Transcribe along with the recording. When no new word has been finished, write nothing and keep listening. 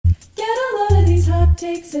these hot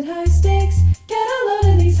takes at high stakes. Get a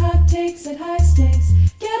load of these hot takes at high stakes.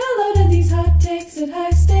 Get a load of these hot takes at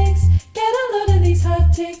high stakes. Get a load of these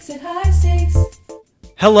hot takes at high stakes.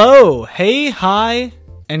 Hello, hey, hi,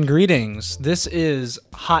 and greetings. This is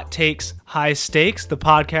Hot Takes, High Stakes, the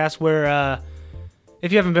podcast where,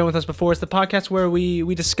 if you haven't been with us before, it's the podcast where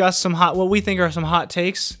we discuss what we think are some hot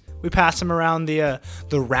takes. We pass them around the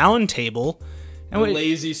round table. And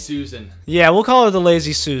Lazy Susan. Yeah, we'll call her the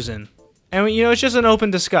Lazy Susan. And it's just an open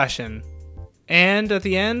discussion. And at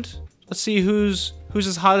the end, let's see who's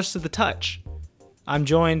as hottest to the touch. I'm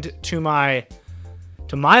joined to my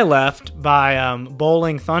left by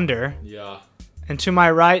Bowling Thunder. Yeah. And to my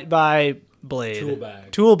right by Blade.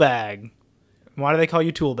 Toolbag. Toolbag. Why do they call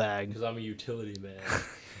you Toolbag? Because I'm a utility man.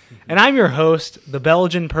 And I'm your host, the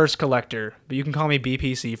Belgian Purse Collector, but you can call me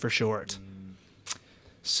BPC for short.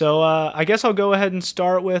 So I guess I'll go ahead and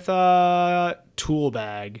start with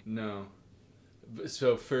Toolbag. No.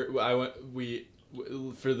 So for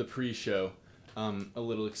the pre-show, a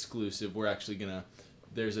little exclusive. We're actually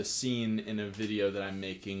there's a scene in a video that I'm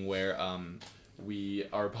making where we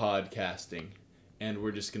are podcasting, and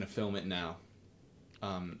we're just gonna film it now.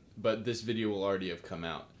 But this video will already have come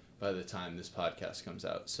out by the time this podcast comes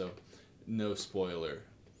out, so no spoiler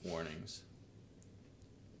warnings.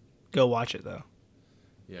 Go watch it though.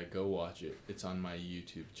 Yeah, go watch it. It's on my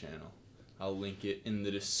YouTube channel. I'll link it in the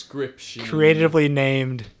description. Creatively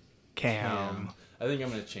named Cam. I think I'm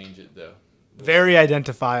going to change it, though. Very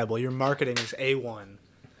identifiable. Your marketing is A1.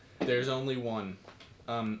 There's only one.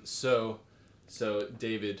 So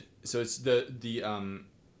David, so it's the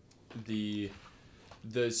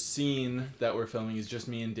scene that we're filming is just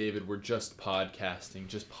me and David. We're just podcasting,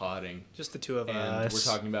 just podding. Just the two of and us.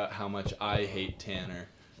 We're talking about how much I hate Tanner,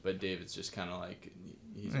 but David's just kind of like...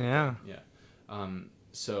 Yeah.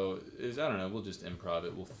 So, I don't know, we'll just improv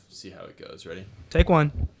it. We'll see how it goes. Ready? Take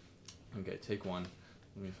one. Okay, take one.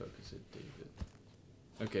 Let me focus it, David.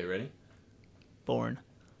 Okay, ready? Born.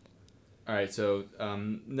 All right, so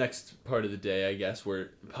next part of the day, I guess, we're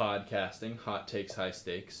podcasting. Hot Takes, High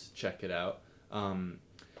Stakes. Check it out.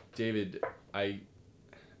 David, I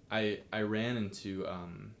ran into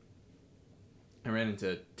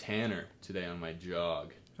Tanner today on my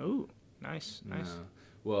jog. Ooh, nice. No.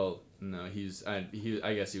 Well, no, I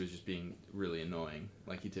guess he was just being really annoying,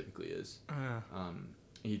 like he typically is.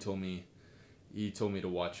 He told me to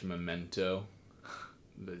watch Memento,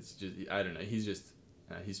 but it's just, I don't know. He's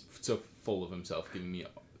so full of himself, giving me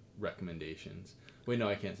recommendations. Wait, no,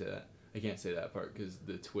 I can't say that. I can't say that part because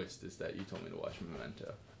the twist is that you told me to watch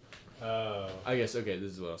Memento. Oh. I guess, okay,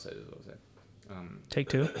 this is what I'll say. Take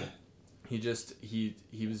two. He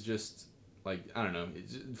was just like, I don't know,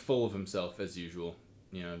 full of himself as usual.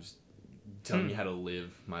 Just telling me how to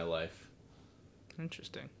live my life.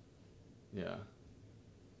 Interesting. Yeah.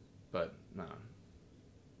 But, no.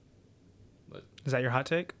 Is that your hot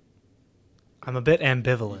take? I'm a bit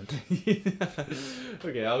ambivalent.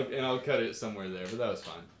 Okay, I'll cut it somewhere there, but that was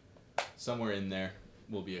fine. Somewhere in there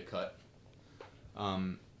will be a cut. I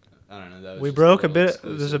don't know. That was We broke a bit.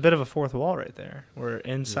 Exclusive. There's a bit of a fourth wall right there. We're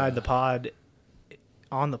inside the pod,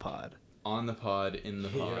 on the pod. On the pod, in the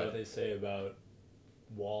pod. You know what they say about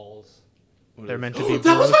walls? They're meant to be.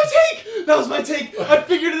 That was my take. That was my take. I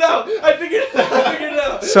figured it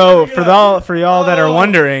out. So for y'all that are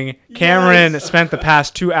wondering, Cameron spent the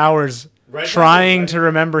past 2 hours trying to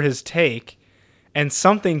remember his take, and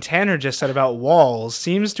something Tanner just said about walls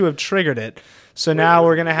seems to have triggered it. So now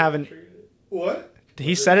we're gonna have What?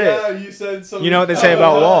 He said it. Yeah, you said something. You know what they say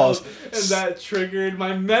about walls. And that triggered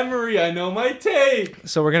my memory. I know my take.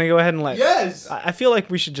 So we're going to go ahead and Yes. I feel like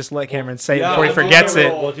we should just let Cameron say it Yeah, before he forgets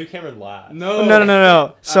it. Well, do Cameron laugh?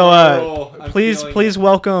 No. So please it.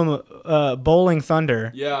 welcome Bowling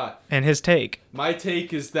Thunder. Yeah. And his take. My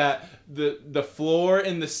take is that the floor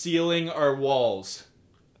and the ceiling are walls.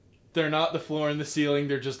 They're not the floor and the ceiling.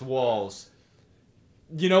 They're just walls.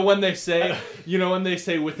 You know when they say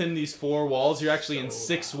within these 4 walls, you're actually in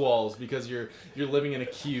 6 walls because you're living in a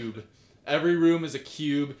cube. Every room is a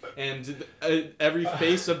cube, and every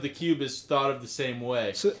face of the cube is thought of the same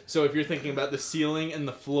way. So if you're thinking about the ceiling and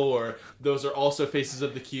the floor, those are also faces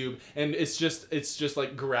of the cube, and it's just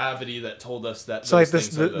like gravity that told us that. So like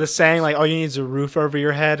the saying like all you need is a roof over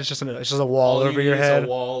your head. It's just a wall over your head. A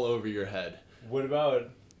wall over your head. What about?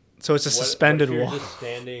 So it's a suspended what if wall. you're just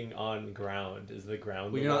standing on ground? Is the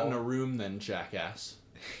ground? Well, the you're wall? not in a room then, jackass.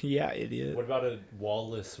 Yeah, idiot. What about a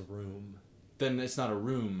wall-less room? Then it's not a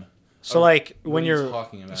room. So like when what are you you're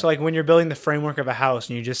talking about? so like when you're building the framework of a house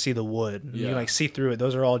and you just see the wood, and you Yeah. can like see through it.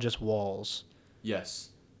 Those are all just walls. Yes.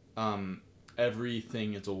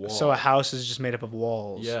 Everything is a wall. So a house is just made up of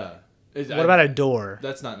walls. Yeah. What about a door?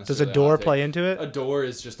 That's not Does a necessarily door hot take. play into A it? door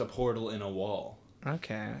is just a portal in a wall.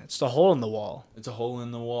 Okay, it's the hole in the wall. It's a hole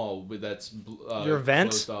in the wall that's Your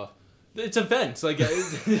vent? closed off. It's a vent. Like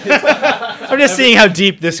I'm just seeing how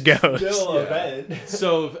deep this goes. Still Yeah. a bed.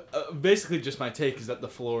 so basically, just my take is that the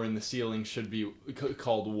floor and the ceiling should be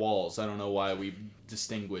called walls. I don't know why we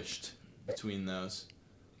distinguished between those.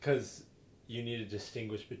 Because you need to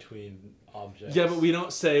distinguish between objects. Yeah, but we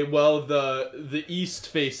don't say, well, the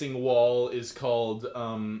east-facing wall is called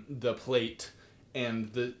the plate,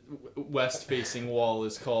 and the west-facing wall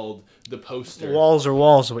is called the poster. Walls are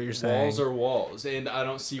walls, is what you're saying. Walls are walls, and I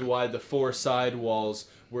don't see why the four side walls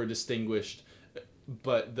were distinguished,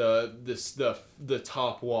 but the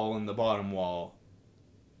top wall and the bottom wall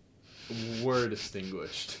were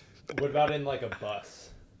distinguished. What about in like a bus?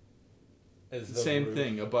 Is the Same roof-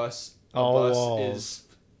 thing. A bus Walls.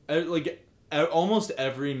 is almost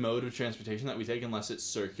every mode of transportation that we take, unless it's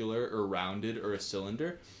circular or rounded or a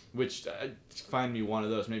cylinder, which find me one of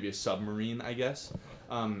those, maybe a submarine, I guess.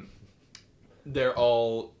 They're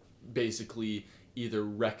all basically either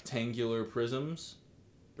rectangular prisms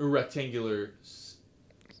or rectangular.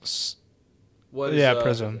 What is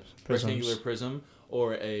prisms. Rectangular prism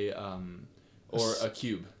or a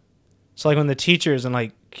cube. So like when the teachers in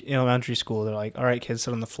like elementary school, they're like, "All right, kids,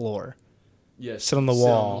 sit on the floor." Yes. Sit on the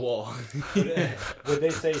wall. Would they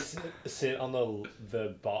say sit on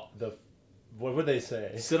the what would they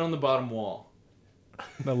say? Sit on the bottom wall.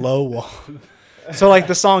 The low wall. So like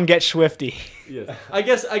the song "Get Swifty." Yes. I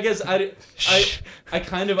guess I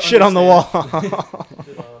kind of Shit on the understand- wall.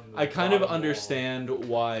 I kind of understand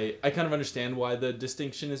why the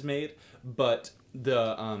distinction is made, but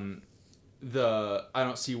the I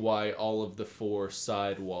don't see why all of the four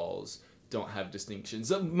side walls don't have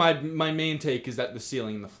distinctions. My main take is that the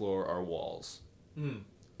ceiling and the floor are walls. Mm.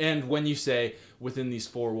 And when you say within these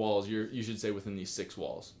four walls, you should say within these six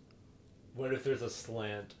walls. What if there's a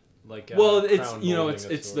slant? Like Well, it's crown you know molding it's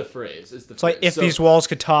of it's the sorts? phrase. It's the It's like phrase. if these walls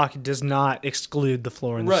could talk, it does not exclude the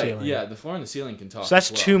floor and the right, ceiling. yeah, the floor and the ceiling can talk. So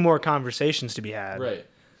that's as well. two more conversations to be had. Right.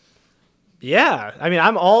 Yeah, I mean,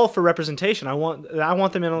 I'm all for representation. I want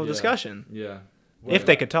them in on the Yeah. discussion Yeah. if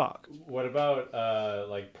they could talk. What about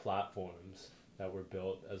like platforms that were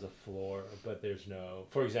built as a floor, but there's no?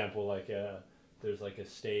 For example, there's like a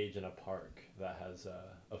stage in a park that has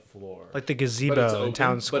a floor. Like the But it's gazebo open, in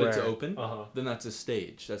town square. But it's open. Uh-huh. Then that's a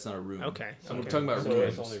stage. That's not a room. Okay. So we're Okay. talking about So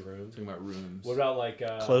rooms. it's only rooms. Talking about rooms. What about like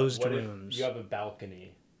Closed what rooms. If you have a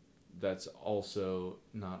balcony. That's also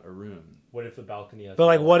not a room. What if the balcony has? But a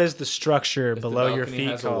like, wall? what is the structure If the below your balcony feet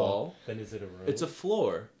has a called? wall, Then is it a room? it's a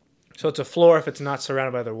floor. So it's a floor if it's not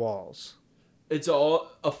surrounded by their walls. It's all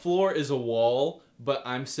a floor is a wall, but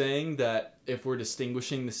I'm saying that if we're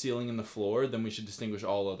distinguishing the ceiling and the floor, then we should distinguish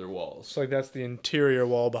all other walls. So like that's the interior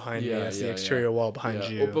wall behind me. Yeah, That's the yeah, exterior yeah. wall behind Yeah.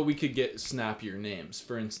 you. But we could get snappier names.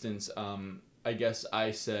 For instance, I guess I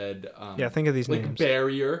said yeah, think of these like names.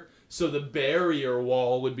 barrier. So the barrier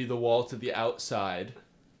wall would be the wall to the outside.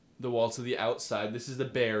 The wall to the outside. This is the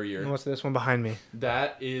barrier. And what's this one behind me?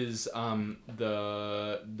 That is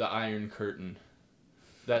the Iron Curtain.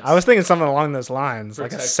 That's I was thinking something along those lines,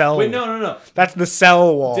 like a protect- cell. Wait, no. That's the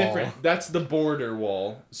cell wall. Different. That's the border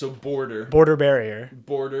wall. So border, Border barrier.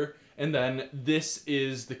 and then this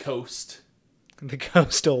is the coast. The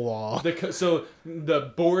coastal wall. So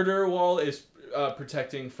the border wall is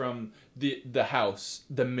protecting from the house,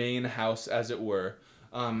 the main house, as it were.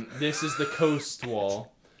 This is the coast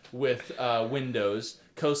wall with windows.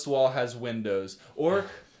 Coast wall has windows. Or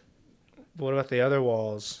What about the other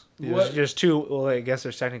walls? What- There's two. Well, I guess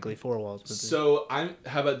there's technically four walls. But so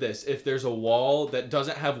how about this? If there's a wall that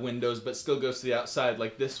doesn't have windows but still goes to the outside,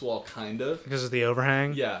 like this wall, kind of. because of the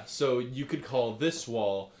overhang. Yeah. So you could call this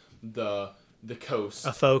wall the coast.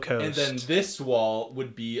 A faux coast. And then this wall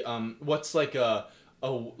would be what's like a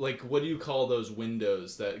like what do you call those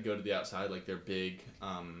windows that go to the outside, like they're big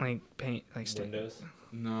like paint, like windows.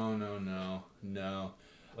 no.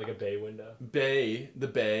 Like a bay window. The bay The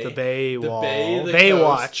bay wall. the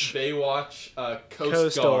Baywatch. Baywatch, Coast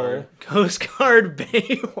Coastal. Guard, Coast Guard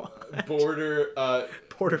Baywatch. border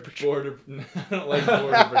Border Patrol. border I don't like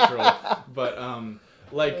border patrol, but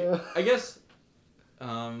like I guess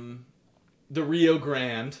the Rio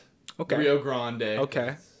Grande. Okay. Rio Grande.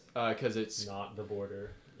 Okay. Because it's Not the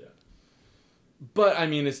border. Yeah. but I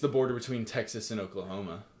mean it's the border between Texas and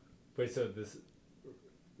Oklahoma. Wait, so this.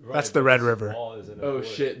 Right, That's the but Red this River. wall isn't a Oh border.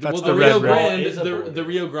 shit! That's Well, the the Red Rio River. Grande, Is a border. the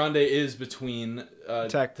Rio Grande is between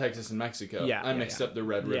Tex- Texas and Mexico. Yeah, I yeah, mixed yeah. up the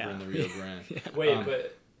Red River Yeah. and the Rio Grande. Wait,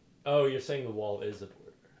 but you're saying the wall is a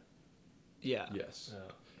border. Yeah. Yes,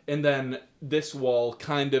 Oh. and then this wall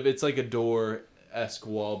it's like a door esque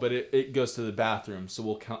wall, but it goes to the bathroom, so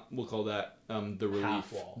we'll call that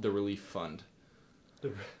Half wall. the relief fund.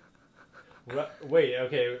 Wait,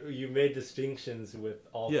 okay, you made distinctions with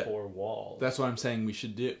all Yeah. 4 walls. That's what I'm saying we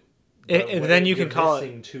should do. But And what then if you can you're call it.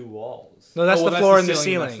 missing 2 walls. No, that's Oh, well, the floor and the That's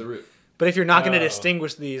ceiling. the roof. But if you're not going to Oh.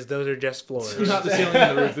 distinguish these, those are just floors. It's not the ceiling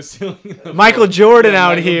and the roof. The ceiling. And the Michael floor. Jordan Yeah,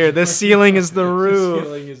 out Michael here. The Jordan. ceiling is the The roof.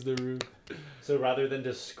 ceiling is the roof. So rather than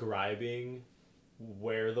describing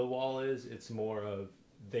where the wall is, it's more of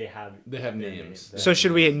they have their names. They So have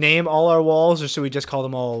should we names. name all our walls, or should we just call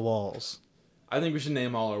them all walls? I think we should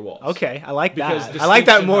name all our walls. Okay, I like Because that. I like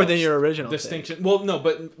that distinction more helps. than your original. Distinction. Well, no,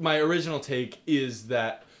 but my original take is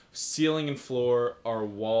that ceiling and floor are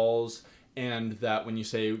walls, and that when you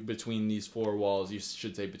say between these 4 walls, you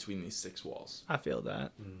should say between these 6 walls. I feel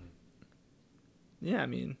that. Yeah, I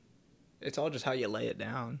mean, it's all just how you lay it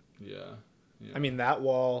down. Yeah. I mean, that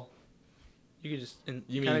wall, you could just.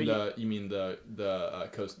 You mean the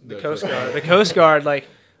coast the Coast Guard. The Coast Guard, like,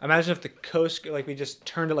 imagine if the Coast, like, we just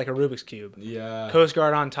turned it like a Rubik's Cube. Yeah. Coast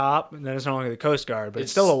Guard on top, and then it's no longer the Coast Guard, but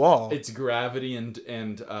it's still a wall. It's gravity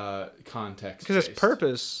and context. Because its based.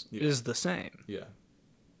 purpose Yeah. is the same. Yeah.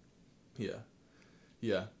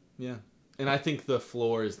 And I think the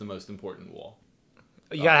floor is the most important wall.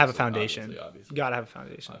 You gotta have a Obviously, foundation. Obviously. You gotta have a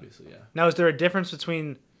foundation. Obviously, yeah. Now, is there a difference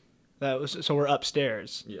between that? So we're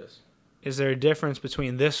upstairs. Yes. Is there a difference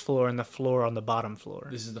between this floor and the floor on the bottom floor?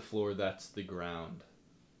 This is the floor. That's the ground.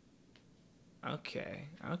 Okay.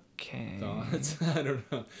 So I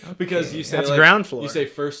don't know because you say That's like, ground floor. You say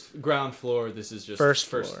first ground floor. This is just First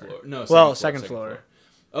floor. floor. No. Well, second floor.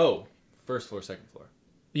 Oh, first floor, second floor.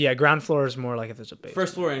 Yeah, ground floor is more like if there's a basement.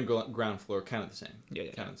 First floor and ground floor kind of the same.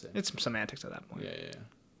 Yeah. Kind of the same. It's semantics at that point. Yeah.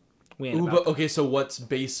 We ain't Ooh, about but okay. So what's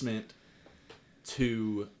basement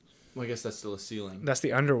to? Well, I guess that's still a ceiling. that's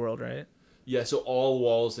the underworld, right? Yeah. So all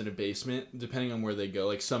walls in a basement, depending on where they go,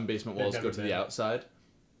 like some basement They've walls never go to been. the outside.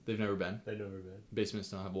 They've never been. They've never been. Basements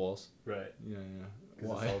don't have walls. Right. Yeah. 'Cause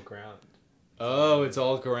Why? it's all ground. Oh, it's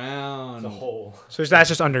all ground. It's a hole. So that's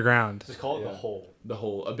just underground. Just call it Yeah. the hole. The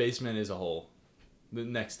hole. A basement is a hole. The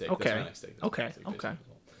next take. Okay. That's my next take. That's Okay, my next take. okay. Basement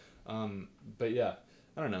is a hole. But yeah,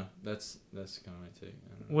 I don't know. That's kind of my take. I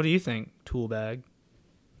don't know. What do you think, tool bag?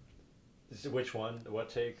 Which one? What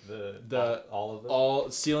take? The- all of them? All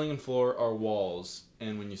ceiling and floor are walls,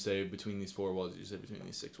 and when you say between these 4 walls, you say between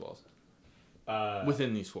these 6 walls.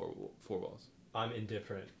 Within these four walls. I'm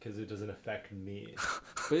indifferent because it doesn't affect me.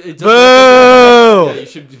 But it Boo! Yeah, you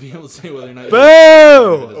should be able to say whether or not. Boo! It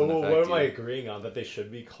doesn't Oh, affect what am I you. agreeing on? That they should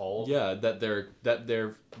be called? Yeah, that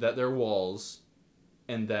they're walls,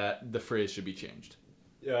 and that the phrase should be changed.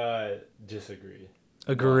 Disagree.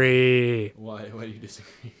 Agree. Why do you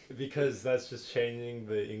disagree? Because that's just changing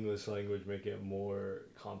the English language, make it more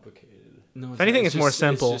complicated. No, If anything, it's more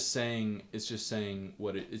simple. It's just saying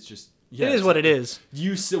what it's just. It is what it is.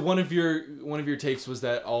 You said one of your takes was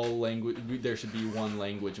that all language there should be one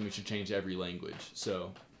language and we should change every language.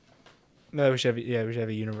 So No, we should have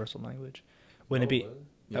a universal language. Wouldn't it be?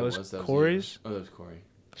 yeah, That was you. Corey's? Oh, that was Corey.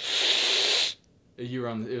 You were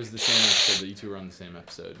on. It was the same episode that you two were on the same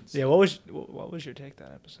episode. Yeah. What was your take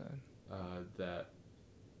that episode? That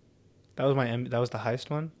That was the heist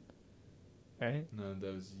one, right? no,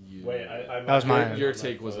 that was you. Wait, I That was mine. Your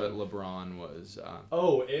take was that LeBron was.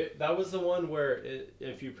 Oh, that was the one where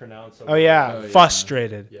if you pronounce. a Oh yeah, Oh, yeah.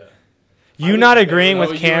 frustrated. Yeah. You I not was- agreeing Oh, with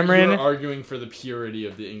you were Cameron arguing for the purity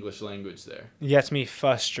of the English language there. gets me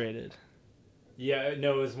frustrated. Yeah,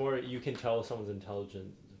 no, it was more. You can tell someone's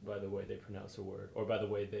intelligent by the way they pronounce a word, or by the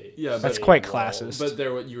way they. Yeah, That's say quite walls. classist.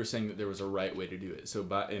 But you were saying that there was a right way to do it. So,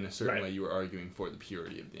 in a certain Right. way, you were arguing for the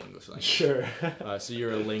purity of the English language. Sure. So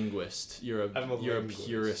you're a linguist. You're a linguist.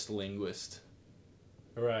 purist linguist.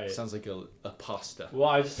 Right. Sounds like a pasta. Well,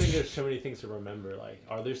 I just think there's so many things to remember. Like,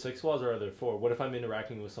 are there 6 walls or are there 4? What if I'm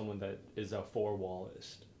interacting with someone that is a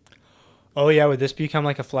 4-wallist? Oh yeah, would this become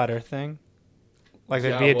like a flat Earth thing? Like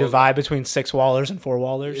there'd Yeah, be a well- divide between 6 wallers and 4 And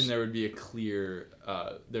wallers? there would be a clear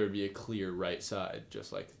right side,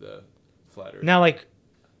 just like the flat Earth. Now, like,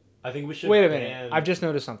 I think we should. wait a minute. ban- I've just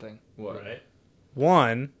noticed something. What? Right.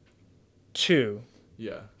 1, 2,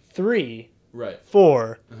 Yeah. 3, Right.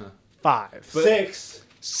 4, Uh-huh. 5, 6,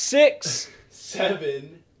 6.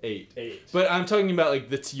 7, 8. 8. But I'm talking about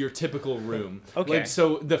like your typical room. Okay. Like,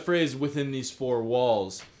 so the phrase "within these 4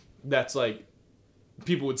 walls," that's like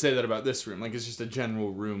people would say that about this room. Like it's just a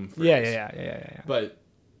general room phrase. Yeah. But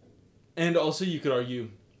and also you could argue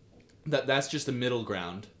that that's just a middle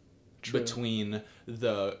ground True. between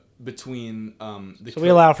the So we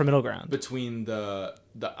allow for middle ground. between the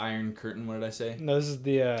Iron Curtain. What did I say? No, this is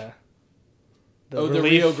the the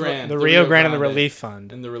Rio Grande. The Rio Grande and the Relief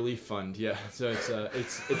Fund. And the Relief Fund, yeah. So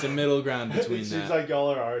it's a middle ground between It that. seems like y'all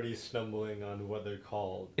are already stumbling on what they're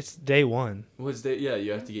called. It's day one. Yeah,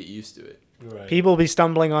 you have to get used to it. Right. People be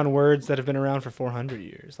stumbling on words that have been around for 400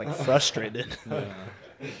 years, like frustrated. Yeah.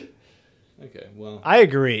 Okay, well, I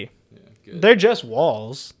agree. yeah, good. They're just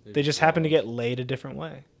walls. They're They just just happen to walls. get laid a different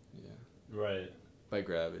way Yeah, Right. by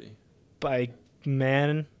gravity, by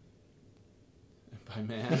man by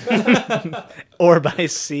man. or by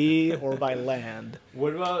sea or by land.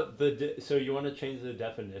 What about so you want to change the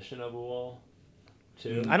definition of a wall?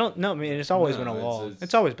 Too? I don't know. I mean, it's always No, been a wall. it's-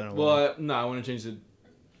 It's always been a wall. Well, no, I want to change the.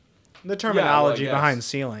 The terminology yes. behind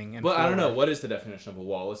ceiling. And Well, I don't know. floor. What is the definition of a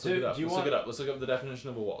wall? Let's look it up. do you Let's want- look it up. Let's look up the definition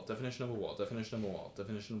of a wall. Definition of a wall. Definition of a wall.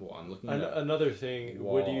 Definition of a wall. I'm looking it up. Another thing,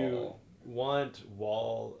 would you Wall. want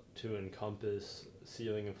wall to encompass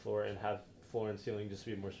ceiling and floor and have floor and ceiling just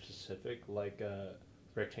be more specific, like a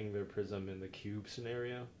rectangular prism in the cube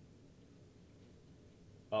scenario?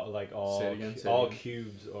 Like all Say it again, say it all again.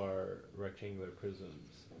 cubes are rectangular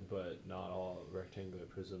prisms, but not all rectangular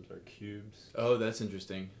prisms are cubes Oh, that's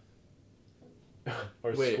interesting.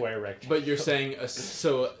 or Wait, square rectangles. But you're saying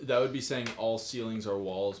so that would be saying all ceilings are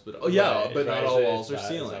walls, but yeah, Right, but not right, all is walls are that- is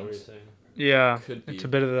that what you're ceilings. saying? Yeah, Could be. it's a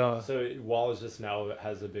bit of the. So wall is just now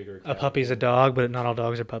has a bigger. A puppy's a dog, but not all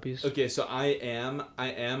dogs are puppies. Okay, so I am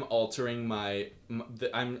altering I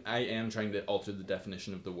am trying to alter the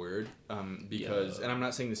definition of the word because and I'm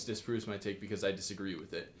not saying this disproves my take because I disagree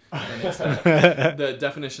with it. And it's that the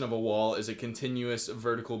definition of a wall is a continuous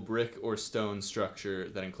vertical brick or stone structure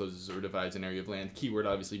that encloses or divides an area of land. Keyword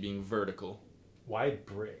obviously being vertical. Why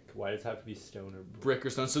brick? Why does it have to be stone or brick? Brick or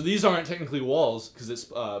stone. So these aren't technically walls because it's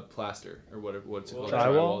plaster or whatever. What's it called?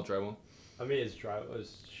 Drywall? Drywall. I mean, is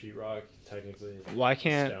sheetrock technically? Why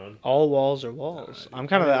can't Stone? all walls are walls?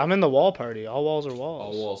 I'm in the wall party. All walls are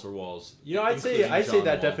walls. All walls are walls. You know, I'd say Including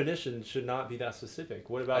that John Wall. definition should not be that specific.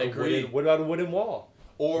 What I about agree. what about a wooden wall?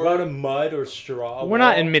 Or What about a mud or straw? We're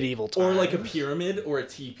not wall? in medieval times. or like a pyramid or a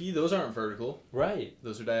teepee. Those aren't vertical. Right.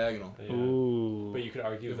 Those are diagonal. Yeah. Ooh. But you could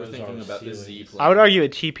argue If we're those thinking are about the ceilings. Z I would argue a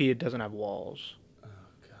teepee doesn't have walls. Oh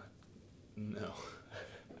god, no.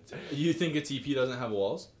 You think a teepee doesn't have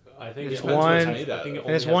walls? I think It's it depends one- what it's I made out think of. it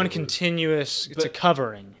And it's Only one has a roof. continuous. It's a But-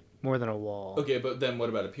 covering more than a wall. Okay, but then what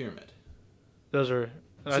about a pyramid? Those are.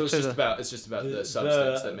 So it's that's just about the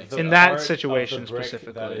substance that makes In it. that part of situation the brick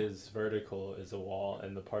specifically. that is vertical is a wall,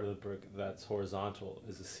 and the part of the brick that's horizontal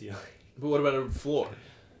is a ceiling. But what about a floor?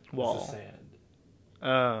 wall. It's a sand. Oh.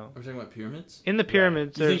 Are we talking about pyramids? In the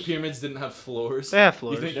pyramids, You think there's. pyramids didn't have floors? They have You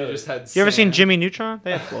floors. think No, they just had? You ever seen sand? Jimmy Neutron?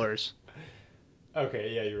 They have floors.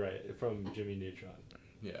 Okay, yeah, you're right. From Jimmy Neutron.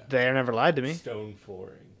 Yeah. They never lied to me. Stone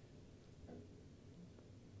flooring.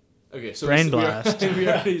 Okay, so Brain we blast. we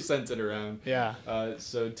already sent it around. Yeah.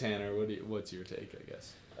 So Tanner, what's your take? I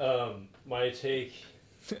guess. My take.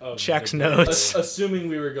 Of Check's the- notes. Assuming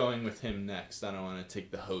we were going with him next, I don't want to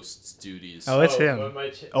take the host's duties. Oh, it's him. but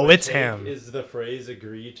Oh, my it's take him. Is the phrase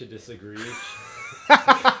 "agree to disagree"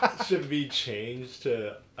 should be changed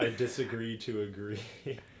to "I disagree to agree"?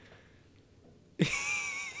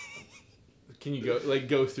 Can you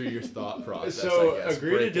go through your thought process? So I guess.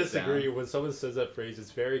 agree to Break it disagree. down. When someone says that phrase,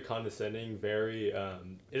 it's very condescending. Very.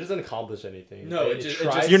 It doesn't accomplish anything. No, it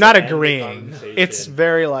tries You're to not end the agreeing. conversation. It's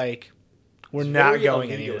very like we're It's not very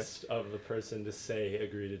going anywhere. elitist of the person to say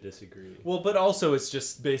agree to disagree. Well, but also it's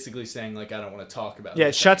just basically saying like I don't want to talk about. Yeah, it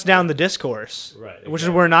this shuts anymore. down the discourse, Right. which is exactly.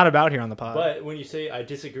 what we're not about here on the pod. But when you say I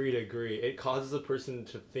disagree to agree, it causes the person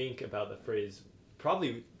to think about the phrase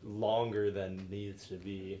probably longer than needs to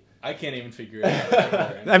be. I can't even figure it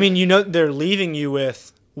out. I mean, you know, they're leaving you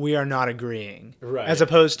with "we are not agreeing," Right. as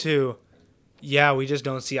opposed to, "Yeah, we just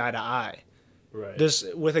don't see eye to eye." Right. This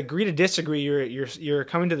with agree to disagree, you're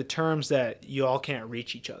coming to the terms that you all can't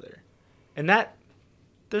reach each other, and that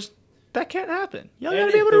can't happen. Y'all and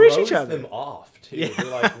gotta be it able to reach each throws other. them off too. Yeah. They're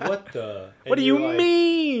like, "What the? What do And you you're like-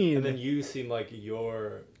 mean? And then you seem like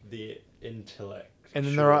you're the intellect. And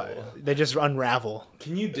then they just unravel.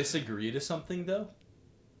 Can you disagree to something though?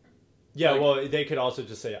 Yeah, like- well, they could also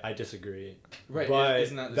just say I disagree. Right. But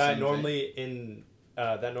Isn't that the same normally thing?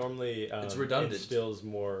 it's redundant. instills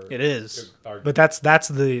more. It is, argument. but that's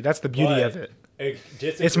the beauty But of it.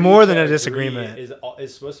 It's more than a disagreement.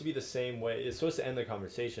 Is supposed to be the same way. It's supposed to end the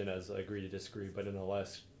conversation as agree to disagree, but in a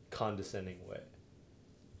less condescending way.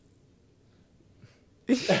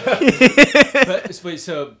 But wait,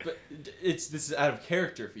 but this is out of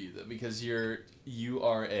character for you though, because you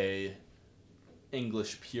are a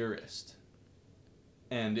English purist,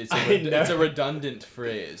 and it's a redundant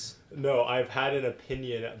phrase. No, I've had an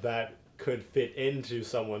opinion that could fit into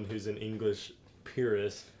someone who's an English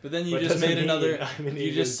purist. But then you But just doesn't made mean another. I'm an You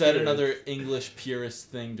English just said purist. another English purist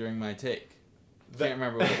thing during my take. Can't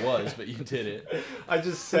remember what it was, but you did it. I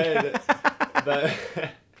just said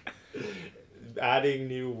that adding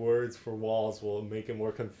new words for walls will make it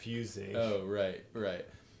more confusing. Oh, right.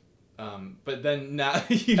 But then now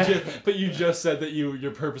you just said that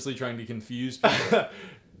you're purposely trying to confuse people.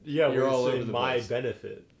 Yeah, You're we're all over saying the my place.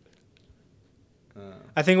 benefit.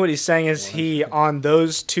 I think what he's saying is he, on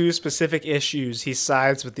those two specific issues, he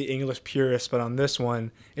sides with the English purists, but on this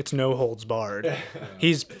one, it's no holds barred.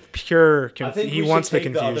 He's pure. I think He we wants should the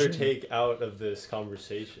take the other confusion. take out of this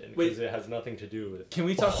conversation Wait. because it has nothing to do with. Can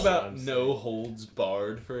we talk what about I'm no saying. holds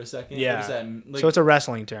barred for a second? Yeah. What does that mean? Like, So it's a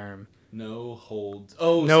wrestling term. no holds.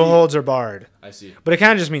 Oh, No holds are barred. I see. But it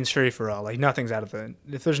kind of just means free for all. Like nothing's out of the.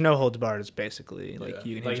 If there's no holds barred, it's basically like Yeah.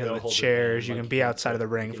 you can Like hit each other no with holds chairs. barred, You like can you be can outside of the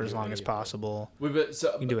flip, ring you for can as do long as anything. possible. Wait, but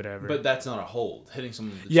so You can do whatever. But that's not a hold. Hitting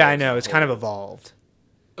someone. With the Yeah, I chair is know. not a It's kind of hold. evolved.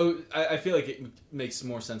 Oh, I feel like it makes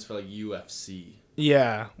more sense for like UFC.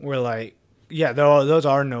 Yeah, we're like, yeah, those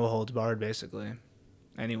are no holds barred basically.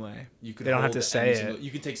 Anyway, You could They don't have hold to any say single- it.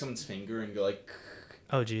 You could take someone's finger and go like.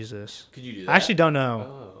 oh Jesus. Could you do that? I actually don't know.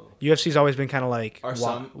 Oh. UFC's always been kind of like Are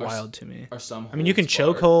some- are wild to me. Are some? I mean, you can holds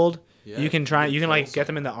choke barred? hold. Yeah, You can try. You can kill like get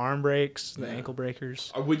them someone. in the arm breaks, the Yeah. ankle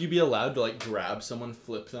breakers. Or would you be allowed to like grab someone,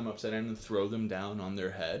 flip them upside down, and throw them down on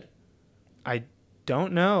their head? I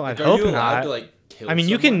don't know. Like, I are hope you allowed not. to like kill? I mean,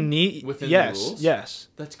 you someone can knee. within Yes, the rules. yes.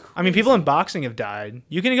 That's crazy. I mean, people in boxing have died.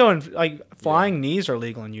 You can go and like flying knees are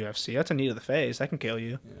legal in UFC. That's a knee to the face. That can kill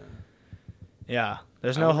you. Yeah. Yeah,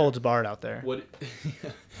 there's I no wonder- holds barred out there. What?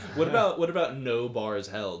 what about no bars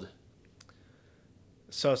held?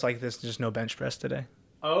 So it's like this, just no bench press today.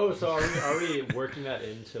 Oh, so are we working that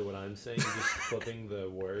into what I'm saying? Just flipping the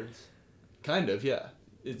words? Kind of, yeah.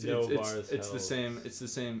 It's No it's bars it's the held. same. It's the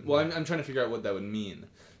same. Well, I'm trying to figure out what that would mean.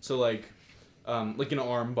 So like an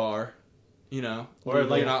arm bar, you know, Or where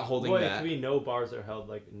like you're not holding well, that. It could be no bars are held,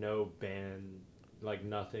 like no band, like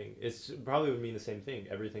nothing. It's probably would mean the same thing.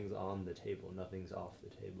 Everything's on the table. Nothing's off the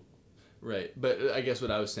table. Right, but I guess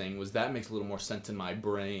what I was saying was that makes a little more sense in my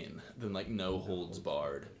brain than like no holds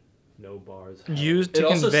barred. No bars held. Used It to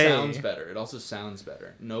also convey. sounds better. It also sounds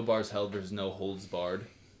better. No bars held versus no holds barred.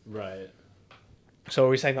 Right. So are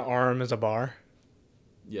we saying the arm is a bar?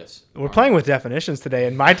 Yes. We're playing with definitions today,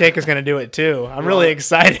 and my take is going to do it too. I'm really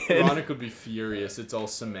excited. Ronick would be furious. It's all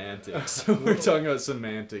semantics. We're talking about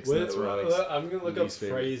semantics. And that's Ronick's. I'm gonna look up least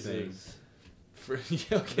favorite phrases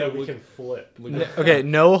Yeah, okay, that we look- can flip. look up- Okay,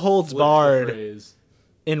 no holds flip the barred phrase.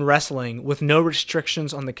 in wrestling with no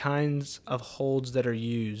restrictions on the kinds of holds that are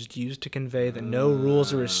used to convey that no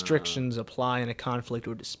rules or restrictions apply in a conflict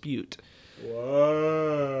or dispute.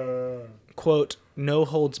 Quote, no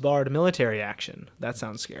holds barred military action. That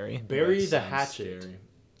sounds scary. Bury That the sounds hatchet. scary.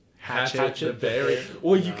 Hatchet. Hatchet the berry.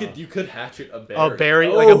 Well, you could hatchet a berry. Oh, bury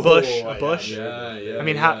like a Oh, bush. yeah, A bush. Yeah. I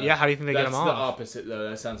mean, how do you think they get That's them the off? opposite though.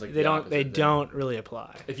 That sounds like They the don't. opposite They thing. don't really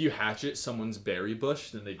apply. If you hatchet someone's berry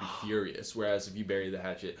bush, then they'd be furious. Whereas if you bury the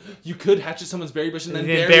hatchet, you could hatchet someone's berry bush and then And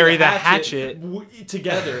then bury the hatchet.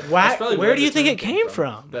 together. Why- That's probably where do the you think term it came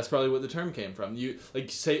from? That's probably what the term came from. You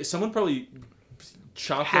like say someone probably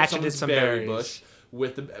chopped up Hatcheted someone's some berry berries. bush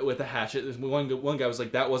with a hatchet. There's one guy was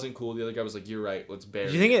like, that wasn't cool. The other guy was like, you're right. Let's bury.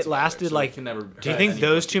 Do you think it together." lasted, So like- we can never Do you hurt think those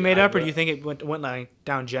anybody. two made up, or do you think it went like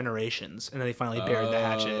down generations and then they finally buried the Oh,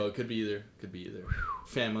 hatchet? could be either. Could be either.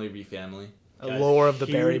 Family be family. A Guys, lore of the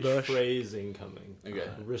berry huge bush. Phrase incoming. Okay.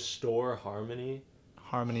 Restore harmony.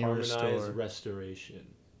 Harmony Harmonize restore. restoration.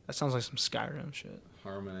 That sounds like some Skyrim shit.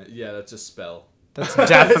 Harmony. Yeah, that's a spell. That's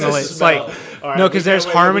definitely. It's like All right, no, we because can't- there's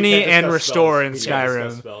wait, we harmony can't and discuss restore spells. in We can't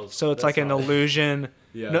discuss Skyrim. spells. So it's That's like an fine. illusion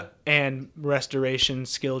Yeah. and restoration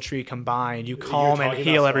skill tree combined. You You're calm and talking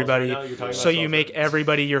heal about spells everybody, right now? You're talking so about you spells make right now.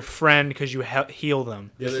 everybody your friend because you heal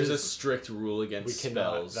them. Yeah, This there's a is- strict rule We against cannot.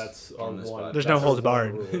 spells. That's our on this one. podcast. There's no that's holds our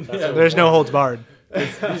one barred. rule. That's Yeah, our There's no one holds rule. barred.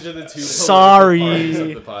 These are the two Sorry. parts of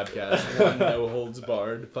the podcast. One no holds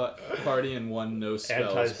barred party and one no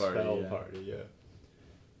spells Anti-spell party. Yeah. party. Yeah.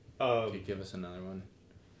 Okay, give us another one.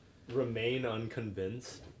 Remain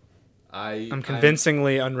unconvinced. I'm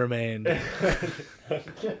convincingly unremained.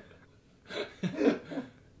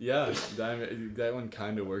 Yeah, that one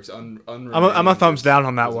kind of works. I'm a thumbs down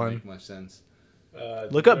on that doesn't one. Make much sense.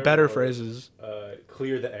 Look up Where better are we? phrases.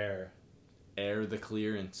 Clear the air. Air the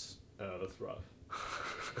clearance. Oh, that's rough.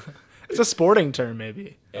 It's a sporting term,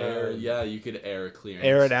 maybe. Air. Yeah, you could air clearance.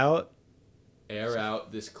 Air it out. Air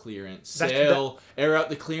out this clearance. That's- Sail. Air out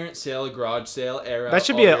the clearance. Sail a garage sale. Air out. That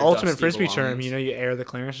should all be an your ultimate dusty frisbee term. belongings. You know, you air the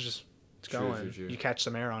clearance. Just It's True, going. true, true. You catch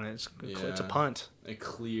some air on it. It's a Yeah. punt. It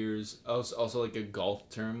clears. Also like a golf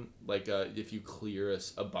term, like if you clear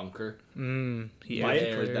a bunker, He you Might added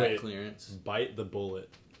aired clear. that Wait. clearance. Bite the bullet.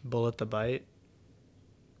 Bullet the bite.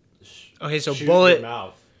 Sh- Okay, so shoot bullet. Your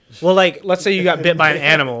mouth. Well, like, let's say you got bit by an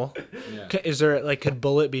animal. Yeah. Is there, like, could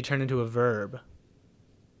bullet be turned into a verb?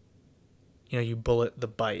 You know, you bullet the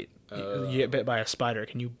bite. You get bit by a spider.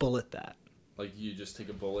 Can you bullet that? Like you just take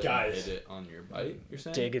a bullet Guys. and hit it on your bite. You're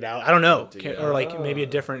saying? Dig it out. I don't know. Dig it Or, out. like, maybe a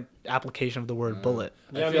different application of the word bullet.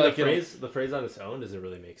 Yeah, I feel mean, like the phrase on its own doesn't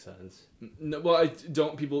really make sense. No, well,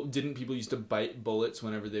 didn't people used to bite bullets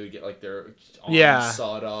whenever they would get like their arms Yeah.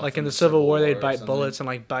 sawed off? Like, in the Civil War, they'd or bite something? bullets and,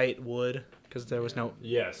 like, bite wood because there was no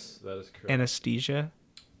Yes, that is correct. anesthesia.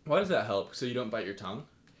 Why does that help? So you don't bite your tongue?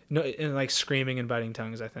 No, and, like, screaming and biting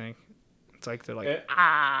tongues, I think. It's like they're like,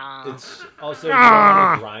 It's also you don't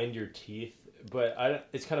want to grind your teeth, but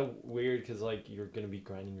it's kind of weird because like you're gonna be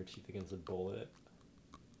grinding your teeth against a bullet.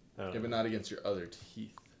 I don't Yeah, but know. not against your other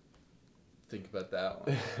teeth. Think about that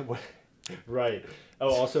one. What- right.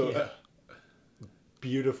 Oh, also Yeah.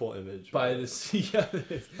 beautiful image. By the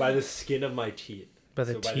yeah. by the skin of my teeth. by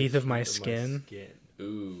the So teeth of my skin.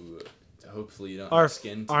 Ooh. Hopefully you don't Are, have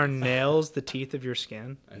skin. are teeth. nails the teeth of your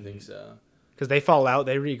skin? I think so. Because they fall out,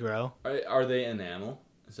 they regrow. Are they enamel?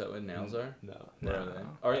 Is that what nails are? No. What are they?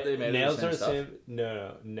 Aren't they made Nails of the are same the stuff? same.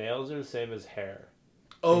 No, nails are the same as hair.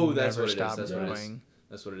 Oh, They that's never what it is. stop That's what it is. growing.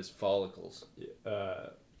 That's what it is. Follicles.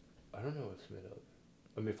 I don't know what it's made of.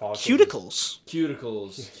 I mean, follicles. Cuticles.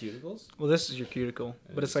 Cuticles. Cuticles? Well, this is your cuticle,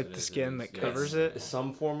 but it's is, like it the is, skin it that is. covers Yes. it. Is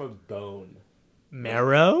some form of bone.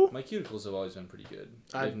 Marrow? My cuticles have always been pretty good.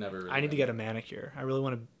 I- They've never. Really I need to been- get a manicure. I really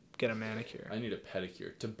want to get a manicure. I need a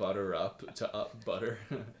pedicure to butter up, to up butter.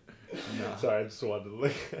 No. Sorry, I just wanted to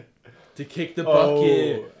look. To kick the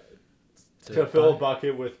bucket. To fill a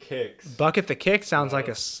bucket with kicks. Bucket the kick sounds like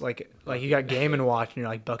like you got Game and Watch and you're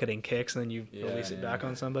like bucketing kicks and then you Yeah, release it yeah. back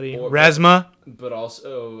on somebody. Or- Resma. But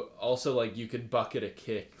also like you could bucket a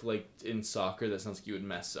kick like in soccer. That sounds like you would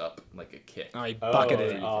mess up like a kick. Oh, he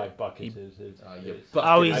bucketed it. Oh, I bucketed it. You Oh,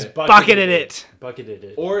 bucketed he's it. bucketed it. Bucketed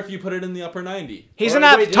it. Or if you put it in the upper 90. He's Or in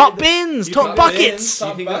that wait, top did- bins, you top top bins, buckets. Do you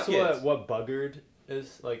top think that's buckets. what buggered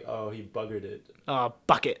is? Like, oh, he buggered it.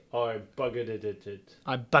 Bucket. Oh, I buggeted it.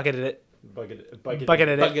 I bucketed it. Bucketed Bucketed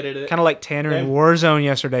Bucketed it. it. Kind of like Tanner in Yeah. Warzone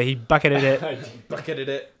yesterday. He bucketed it. Bucketed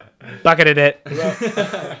it. Bucketed it.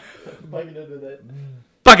 Bucketed it.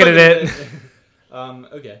 Bucketed it.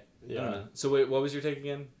 Okay. I Yeah. don't know. So wait, what was your take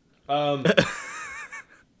again?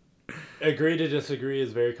 Agree to disagree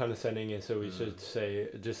is very condescending, and so we should say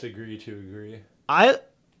disagree to agree. I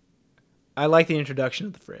like the introduction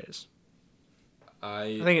of the phrase. I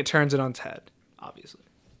I think it turns it on its head, obviously.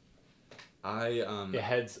 It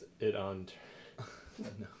heads it on.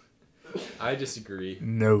 I disagree.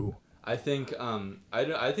 No. I think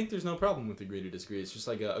I think there's no problem with agree to disagree. It's just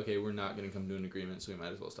like okay, we're not going to come to an agreement, so we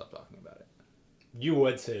might as well stop talking about it. You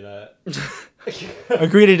would say that.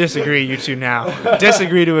 Agree to disagree, you two now.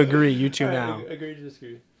 Disagree to agree, you two now. Agree to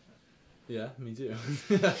disagree. Yeah, me too.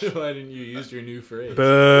 Why didn't you use your new phrase? Boo.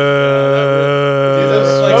 That's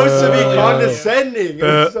supposed to be condescending.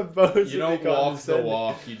 It's supposed You to don't be walk the condescending.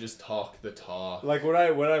 walk. You just talk the talk. Like when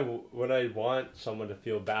I want someone to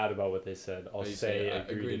feel bad about what they said, I'll Oh, you say say,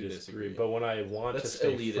 agree to disagree. But when I want That's to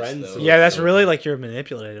stay elitist, friends, though. with Yeah, that's someone- really like you're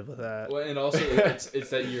manipulative with that. Well, and also it's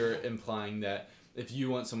that you're implying that if you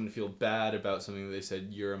want someone to feel bad about something that they said,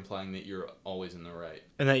 you're implying that you're always in the right.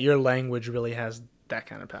 And that your language really has that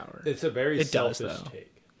kind of power. It's a very It does, selfish though.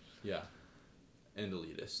 take. Yeah, and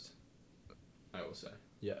elitist. I will say.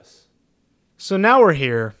 Yes. So now we're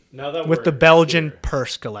here Now that with the we're Belgian here-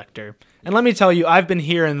 purse collector. And let me tell you, I've been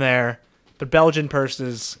here and there, but Belgian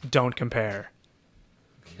purses don't compare.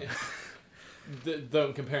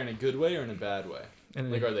 Don't compare in a good way or in a bad way.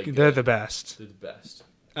 And Like, are they they're good? the best. They're the best.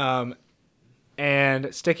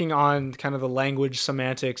 And sticking on kind of the language,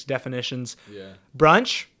 semantics, definitions, Yeah.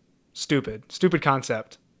 brunch, stupid. Stupid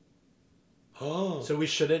concept. Oh. So we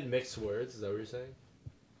shouldn't mix words. Is that what you're saying?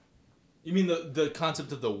 You mean the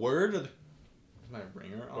concept of the word, or is my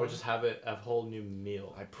ringer on? Or just have a whole new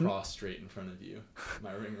meal? I prostrate in front of you.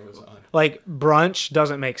 My ringer was on. Like, brunch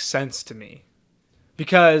doesn't make sense to me.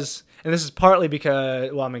 Because, and this is partly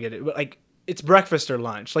because, well, I'm going to get it, but like, it's breakfast or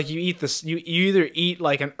lunch. Like, you eat this, you either eat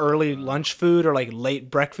like an early lunch food or like late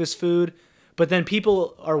breakfast food, but then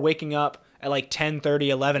people are waking up at like 10:30,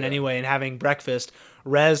 11 anyway and having breakfast.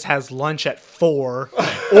 Rez has lunch at 4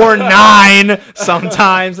 or 9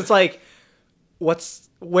 sometimes. It's like,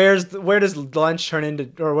 where does lunch turn into,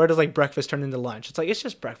 or where does like breakfast turn into lunch? It's like it's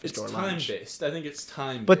just breakfast It's or time lunch. based. I think it's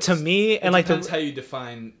time based. But to me, and like depends how you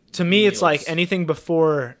define. to me, it's like meals. anything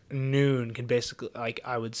before noon can basically, like,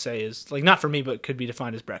 I would say is like, not for me, but could be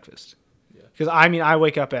defined as breakfast. Yeah. Because I mean, I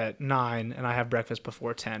wake up at 9 and I have breakfast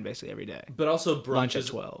before 10 basically every day. But also brunch Lunch at is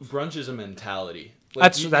 12. Brunch is a mentality.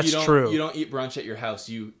 That's you that's don't- true. You don't eat brunch at your house.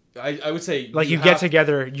 I would say Like you get have-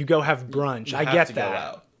 together, you go have brunch. you I have get to go that.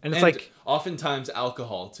 out. And it's like oftentimes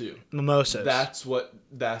alcohol too. mimosas. That's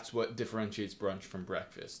what differentiates brunch from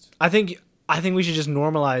breakfast. I think we should just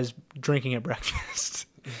normalize drinking at breakfast.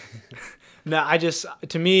 No,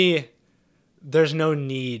 to me, there's no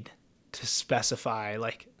need to specify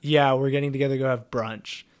like, yeah, we're getting together to go have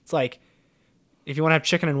brunch. It's like, if you want to have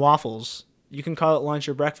chicken and waffles, you can call it lunch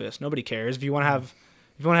or breakfast. Nobody cares. If you want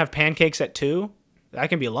to have pancakes at 2, that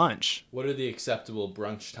can be lunch. What are the acceptable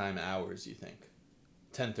brunch time hours, you think?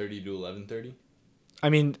 10:30 to 11:30? I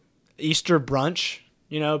mean, Easter brunch,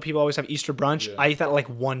 people always have Easter brunch. Yeah. I eat that at like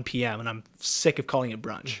 1 p.m. and I'm sick of calling it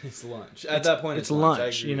brunch. It's lunch. At that point, it's lunch. I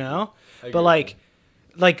lunch, agree with I agree But with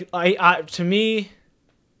like I to me,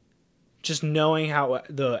 just knowing how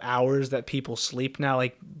the hours that people sleep now,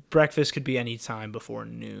 like breakfast could be any time before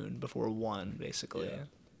noon, before 1, basically. Yeah.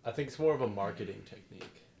 I think it's more of a marketing technique.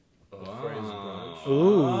 The phrase brunch.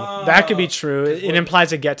 Ooh, that could be true. It what-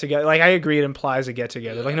 implies a get together. Like I agree, it implies a get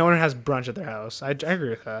together. Like no one has brunch at their house. I agree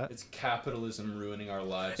with that. It's capitalism ruining our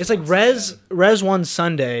lives. It's like once again. Res one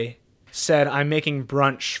Sunday said, "I'm making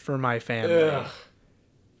brunch for my family," Ugh.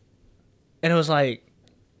 and it was like,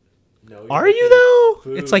 No, "Are you're you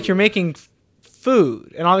making though?" It's like you're food. making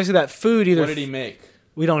food, and obviously that food either What did he make?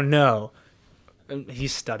 we don't know.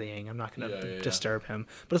 He's studying. I'm not gonna Yeah. disturb him.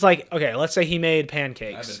 But it's like, okay, let's say he made I've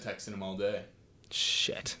pancakes. been texting him all day.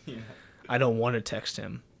 Shit, Yeah. I don't want to text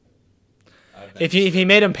him. I've been If he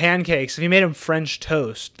made him pancakes, if he made him French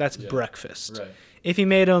toast, that's Yeah. breakfast. Right. If he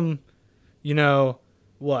made him,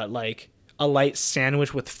 like a light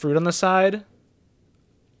sandwich with fruit on the side,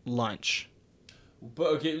 lunch. But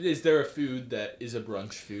okay, is there a food that is a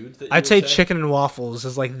brunch food? That you I'd would say chicken and waffles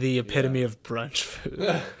is like the epitome Yeah. of brunch food.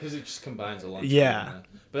 Because it just combines a lunch. Yeah. food, man.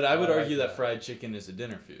 But I would I like argue that that. fried chicken is a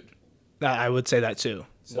dinner food. I would say that too.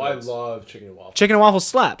 So Well, I it's- love chicken and waffles. Chicken and waffles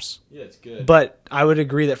slaps, Yeah, it's good. but I would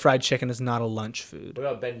agree that fried chicken is not a lunch food. What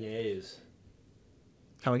about beignets?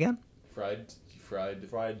 Come again? fried.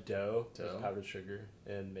 Fried dough, Dough. with powdered sugar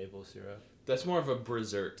and maple syrup. That's more of a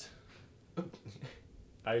dessert.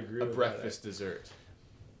 I agree A with breakfast dessert.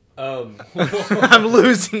 that. I'm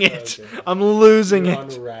losing it. Okay. I'm losing You're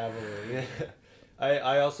it. unraveling.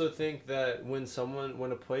 I also think that when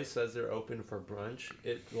a place says they're open for brunch,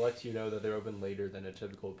 it lets you know that they're open later than a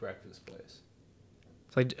typical breakfast place.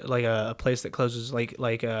 It's like a place that closes like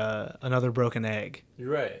another broken egg.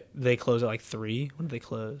 You're right. They close at like 3. When do they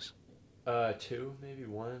close? 2, maybe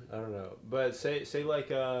 1. I don't know. But say.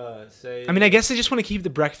 I mean, I guess they just want to keep the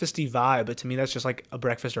breakfasty vibe, but to me, that's just like a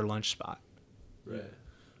breakfast or lunch spot. Right.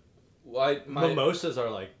 Well, Mimosas are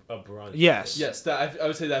like a brunch. Yes. yes, I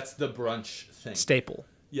would say that's the brunch thing. Staple.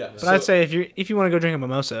 Yeah. But I'd say if you want to go drink a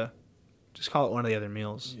mimosa, just call it one of the other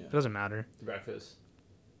meals. Yeah. It doesn't matter. Breakfast.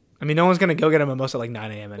 I mean, no one's gonna go get a mimosa at like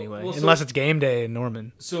 9 a.m. anyway, Well, so- unless it's game day in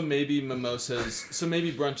Norman. So maybe mimosas. So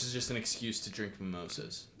maybe brunch is just an excuse to drink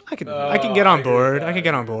mimosas. I can Oh, get I on agree with board. that. I could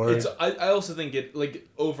get on board. It's. I also think it like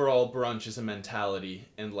overall brunch is a mentality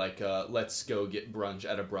and like let's go get brunch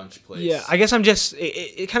at a brunch place. Yeah, I guess I'm just.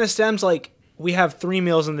 It kind of stems like we have 3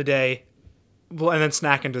 meals in the day, well, and then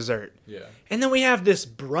snack and dessert, Yeah. and then we have this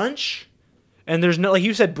brunch, and there's no, like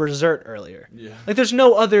you said, dessert earlier. Yeah. Like there's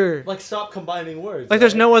no other. Like, stop combining words. Like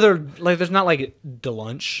there's right? no other. Like there's not like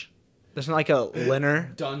lunch. There's not like a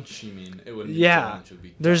dinner. Dunch, you mean? It wouldn't be Yeah. lunch, it would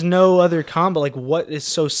be There's dunch. no other combo. Like what is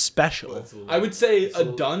so special? I would say It's a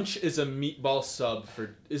dunch is a meatball sub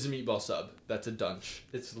That's a dunch.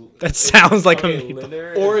 It's That sounds like a okay, meatball.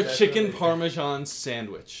 Linner Or a is chicken definitely- parmesan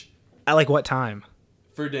sandwich At like what time?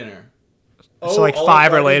 for dinner. So, like, all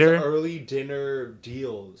 5 or that is later? Early dinner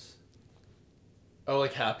deals. Oh,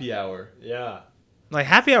 like happy hour. Yeah. Like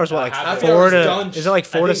happy hours? What, like Happy 4 hour's to? dunch. Is it like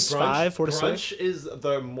 4 I to think 5, 4 to 6? Brunch is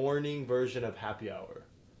the morning version of happy hour.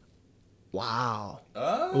 Wow.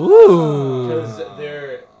 Oh.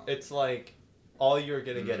 Because it's like all you're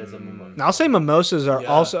gonna get is a mimosa. Now, I'll say mimosas are Yeah.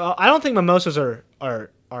 also. I don't think mimosas are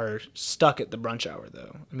stuck at the brunch hour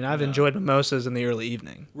though. I mean, I've No. enjoyed mimosas in the early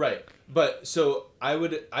evening. Right. But so I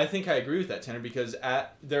think I agree with that, Tanner, because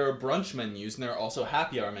there are brunch menus and there are also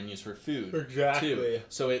happy hour menus for food. Exactly. Too.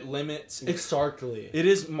 So it limits. It's starkly. It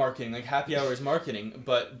is marketing. Like happy hour is marketing,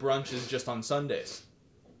 but brunch is just on Sundays.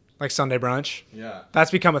 Like Sunday brunch. Yeah.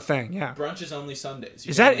 That's become a thing. Yeah. Brunch is only Sundays.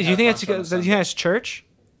 Is that? can Do you only think have that's? brunch on a Do you think Sunday. that's church?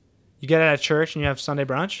 You get it at church and you have Sunday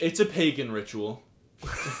brunch. It's a pagan ritual.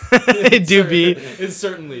 It do be. It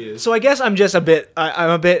certainly is. So I guess I'm just a bit. I'm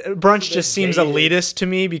a bit. Brunch bit just seems dated. elitist to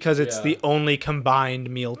me because it's Yeah. the only combined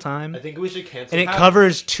meal time, I think we should cancel. and it have-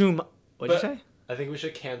 covers too much. What'd you But- say? I think we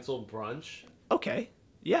should cancel brunch. Okay.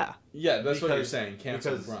 Yeah. Yeah, that's what you're Because- saying.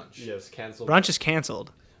 Cancel because- brunch. Yes, cancel. Brunch is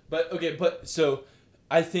canceled. But okay, but so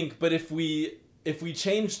I think, but if we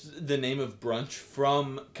changed the name of brunch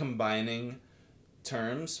from combining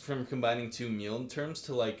two meal terms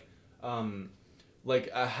to like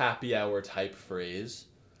a happy hour type phrase,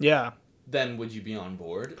 Yeah. then would you be on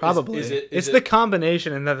board? Probably. It's the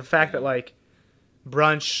combination and the fact that like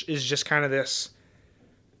brunch is just kind of this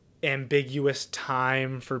ambiguous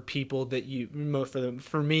time for people that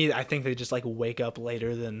for me, I think they just like wake up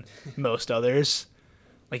later than most others.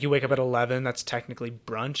 Like you wake up at 11, that's technically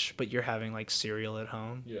brunch, but you're having like cereal at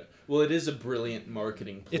home. Yeah. Well, it is a brilliant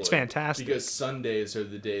marketing ploy. It's fantastic. Because Sundays are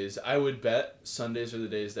the days, I would bet Sundays are the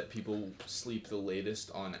days that people sleep the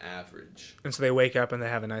latest on average. And so they wake up and they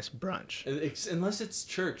have a nice brunch. Unless it's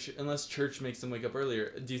church. Unless church makes them wake up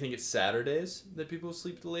earlier. Do you think it's Saturdays that people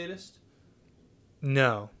sleep the latest?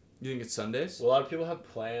 No. You think it's Sundays? Well, a lot of people have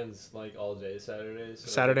plans like all day Saturdays. So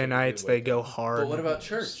Saturday they nights they wake go up. hard. But what about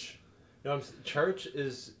church? No, church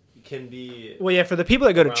can be. Well, yeah, for the people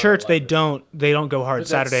that go to Around church, 11. they don't go hard But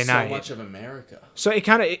that's Saturday night. so much of America. So it's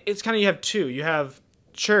kind of you have two. You have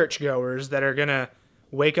church goers that are gonna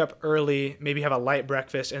wake up early, maybe have a light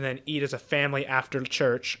breakfast, and then eat as a family after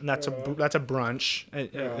church. And that's a brunch,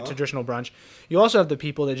 a traditional brunch. You also have the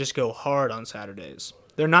people that just go hard on Saturdays.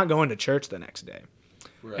 They're not going to church the next day,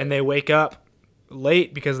 Right. and they wake up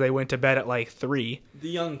late because they went to bed at like 3. The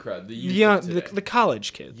young crowd, the youth Yeah, of today. the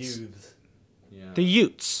college kids, Youths. Yeah. the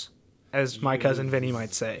Utes, as my cousin Vinny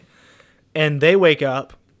might say, and they wake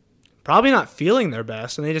up probably not feeling their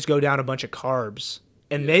best, and they just go down a bunch of carbs.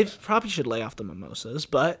 And they probably should lay off the mimosas,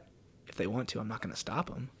 but if they want to, I'm not going to stop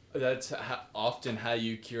them. That's often how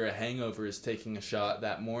you cure a hangover is taking a shot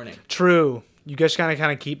that morning. True. You just kind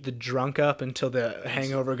of keep the drunk up until the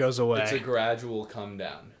hangover goes away. It's a gradual come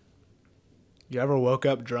down. You ever woke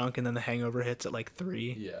up drunk and then the hangover hits at like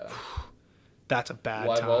 3? Yeah. That's a bad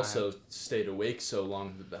Well, time. I've also stayed awake so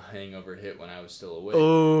long that the hangover hit when I was still awake.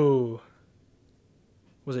 Oh.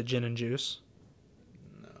 Was it gin and juice?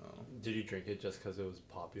 No. Did you drink it just because it was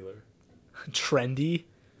popular? Trendy?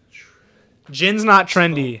 Gin's not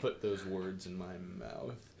Don't trendy. put those words in my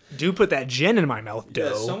mouth. Do put that gin in my mouth, Yeah,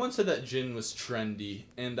 dough. someone said that gin was trendy,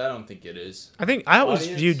 and I don't think it is. I think I always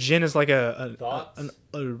Audience? view gin as like a Thoughts?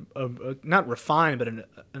 not refined, but an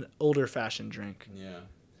older fashioned drink. Yeah.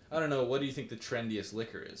 I don't know. What do you think the trendiest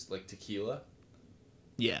liquor is? Like tequila?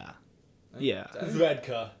 Yeah. I- Yeah. I-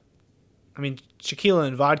 Vodka. I mean, tequila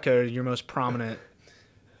and vodka are your most prominent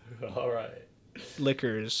All right.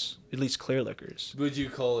 liquors, at least clear liquors. Would you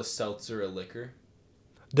call a seltzer a liquor?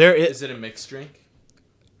 There Is is. it a mixed drink?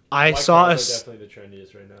 I White saw Claws a. are definitely the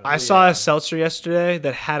trendiest right now. I saw a seltzer yesterday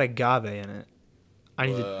that had agave in it. I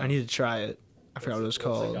need to. Whoa. I need to try it. I forgot what it was What's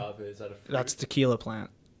called. agave? Is that a fruit? That's tequila plant,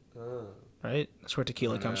 Oh. right? That's where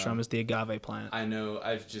tequila I don't comes know. from. Is the agave plant? I know.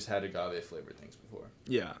 I've just had agave flavored things before.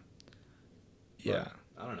 Yeah. Yeah.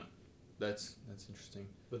 I don't know. That's interesting.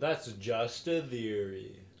 But that's just a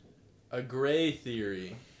theory. A gray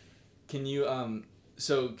theory. Can you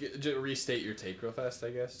restate your take real fast? I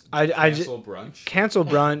guess. I just Cancel brunch. cancel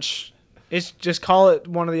brunch. It's just call it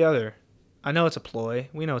one or the other. I know it's a ploy.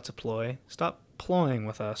 We know it's a ploy. Stop ploying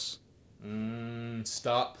with us.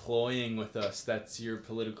 Stop ploying with us. That's your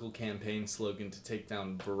political campaign slogan to take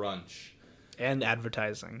down brunch. And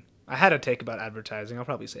advertising. I had a take about advertising. I'll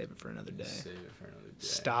probably save it for another day. Save it for another day.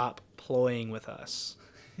 Stop ploying with us.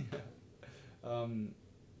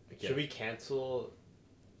 Okay. Should we cancel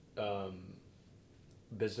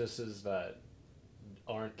businesses that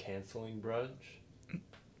aren't canceling brunch?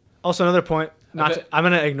 Also, another point. bet- I'm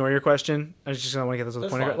gonna ignore your question. I was just gonna want to get this other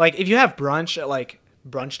That's point. fine. Like, if you have brunch at like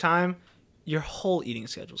brunch time, your whole eating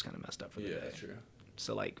schedule is kind of messed up for the Yeah, day. true.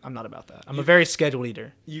 So like, I'm not about that. I'm a very scheduled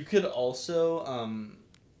eater. You could also,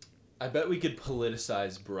 I bet we could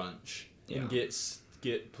politicize brunch Yeah. and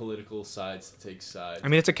get political sides to take sides. I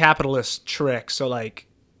mean, it's a capitalist trick. So like,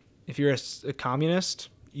 if you're a communist,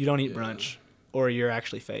 you don't eat Yeah. brunch, or you're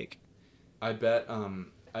actually fake. I bet.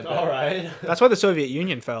 All right. That's why the Soviet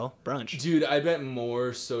Union fell. Brunch. Dude, I bet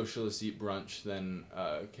more socialists eat brunch than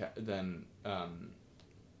I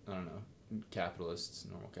don't know, capitalists,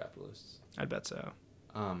 normal capitalists. I'd bet so.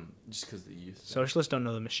 Just because the youth. Socialists don't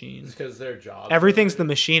know the machine. It's because their job. Everything's the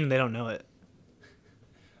machine, and they don't know it.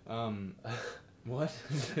 What?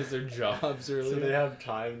 Is their jobs earlier? So they have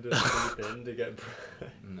time to sleep in to get.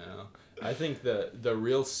 No. I think the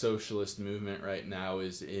real socialist movement right now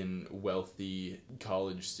is in wealthy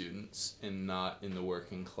college students and not in the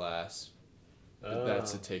working class. But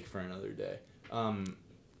that's a take for another day.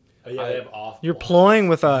 They have off. You're ploying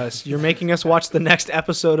with us. You're making us watch the next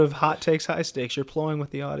episode of Hot Takes, High Stakes. You're ploying with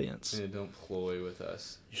the audience. Yeah, don't ploy with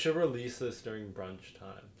us. You should release this during brunch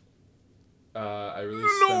time. I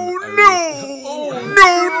released no!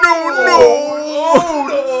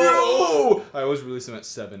 I always release them at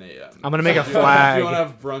 7 a.m. I'm gonna make a If flag. you want to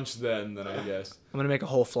have brunch then I guess. I'm gonna make a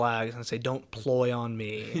whole flag and say, "Don't ploy on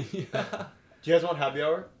me." Do you guys want happy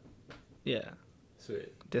hour? Yeah, Sweet.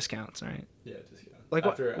 discounts, right? Yeah, just go. Like,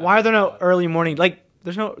 After- why are there no after- early morning? Like,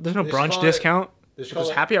 there's no They should brunch call it- discount. They should There's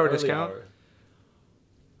call it happy hour early discount. hour.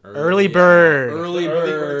 Early bird. Early Early bird.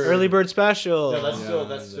 bird. Early bird special. No, that's Yeah, still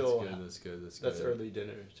that's good. that's early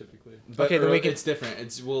dinner typically. But Okay, then we can- it's different.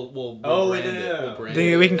 It's we'll Oh, brand wait, it. no. We'll brand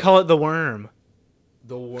Then it. we can call it the worm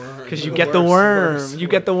The worm. because you The get the worst, worm. worst, You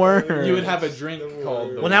get the worm. You would have a drink The called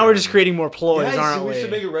worm. the Well, now we're just Worm. creating more ploys, Guys, aren't we we? should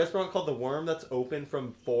make a restaurant called The Worm that's open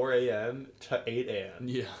from 4 a.m. to 8 a.m.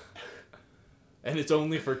 Yeah. And it's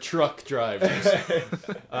only for truck drivers.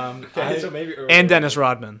 Okay, so maybe early. And Dennis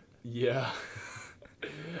Rodman. Yeah.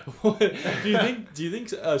 What, do you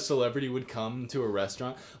think a celebrity would come to a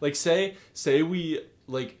restaurant? Like say we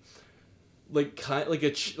like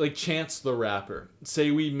Chance the Rapper. Say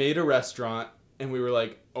we made a restaurant and we were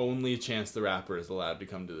like, only Chance the Rapper is allowed to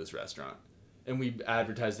come to this restaurant, and we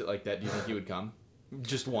advertised it like that. Do you think he would come?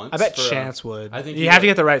 Just once? I bet for a- Chance would. I think you he have to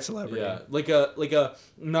would. get the right celebrity. Yeah, like a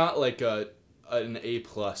not like an A+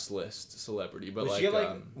 list celebrity, but We should like get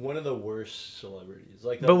like one of the worst celebrities.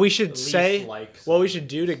 Like, But we should least say liked what we should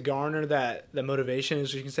do to garner that the motivation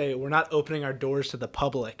is we can say we're not opening our doors to the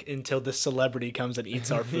public until the celebrity comes and eats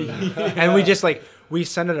our food, and we just we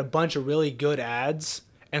send out a bunch of really good ads,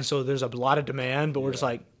 and so there's a lot of demand, but we're just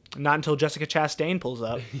like not until Jessica Chastain pulls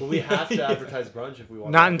up, But we have to advertise brunch if we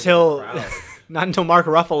want. not to until get a crowd. not until Mark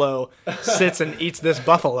Ruffalo sits and eats this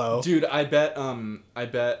buffalo. Dude, I bet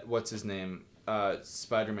what's his name?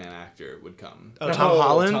 Spider-Man actor would come. Oh, Tom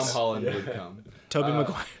Holland, Tom Holland would come. Tobey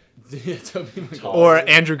Maguire, Yeah, Tobey Maguire. or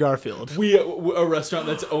Andrew Garfield. A restaurant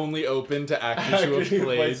that's only open to actors who have Actors who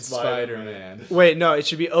played play Spider-Man. Spider-Man. Wait, no, it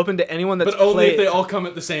should be open to anyone that's But only played. if they all come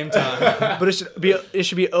at the same time. But it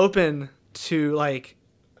should be open to like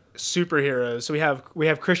superheroes. So we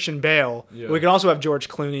have Christian Bale. Yeah. We could also have George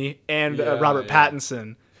Clooney and Yeah, Robert yeah.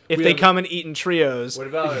 Pattinson if We they have- come and eat in trios. What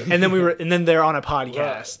about And then they're on a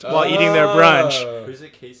podcast while eating their brunch. who's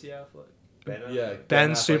it? Casey Affleck. Ben Affleck? Yeah,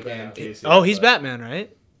 Ben Affleck Super- and Casey Oh, he's Affleck. Batman,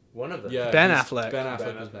 right? One of them. Yeah, Ben he's- Affleck. Ben Affleck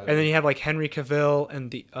Ben was Affleck. Batman. And then you have like Henry Cavill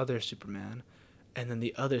and the other Superman. And then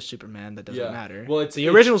the other Superman that doesn't Yeah. matter. Well, it's- the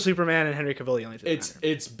it's- original Superman and Henry Cavill the only thing that matter.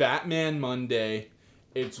 It's Batman Monday,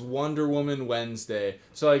 it's Wonder Woman Wednesday.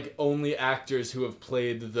 So like only actors who have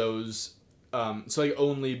played those, so like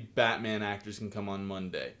only Batman actors can come on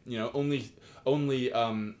Monday. You know, only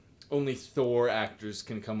Thor actors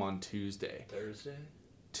can come on Tuesday. Thursday.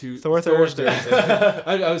 Thor Thursday.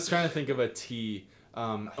 I was trying to think of a T.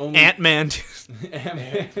 Only Ant-Man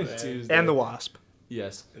Ant-Man Tuesday. and the Wasp.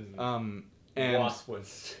 Yes. And And Wasp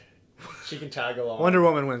wins. She can tag along. Wonder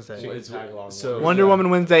Woman She Wednesday. can It's- tag along. so- Wonder yeah. Woman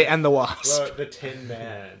Wednesday and the Wasp. Well, the Tin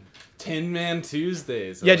Man. Tin Man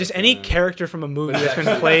Tuesdays. I Yeah, like just any that. character from a movie that's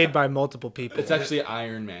been played by multiple people. It's actually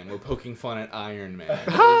Iron Man. We're poking fun at Iron Man.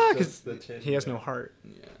 Ah, Just 'cause the Tin he has Man. no heart.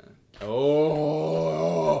 Yeah.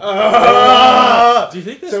 Oh. Do you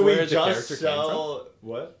think that's So we where the just character came from? sell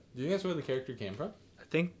what? Do you think that's where the character came from? I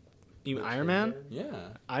think you The Iron Tin Man. Yeah.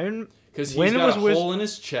 Iron. Because he's When got was a Wiz- hole in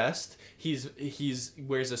his chest. He's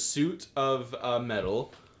wears a suit of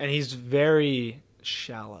metal. And he's very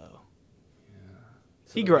shallow.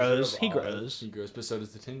 So He the grows. Wizard He of Oz. grows. He grows, but so does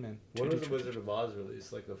the Tin Man. When was the Wizard of Oz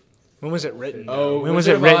released? Like the. When was it written? Oh, When was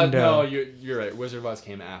Wizard it of written, Oz- though? No, you're right. Wizard of Oz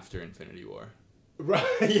came after Infinity War. Right.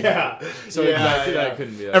 Yeah. So yeah, that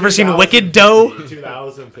couldn't be that. Ever seen Wicked Doe?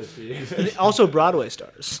 2050. Also Broadway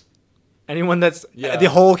stars. Anyone that's Yeah. the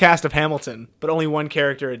whole cast of Hamilton, but only one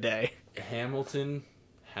character a day. Hamilton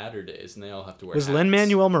had her days, and they all have to wear Was hats.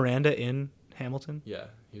 Lin-Manuel Miranda in Hamilton? Yeah,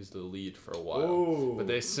 he was the lead for a while. Ooh. But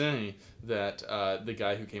they say that the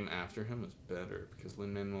guy who came after him was better because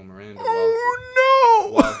Lin-Manuel Miranda, Oh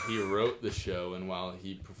while he wrote the show and while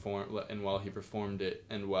he performed it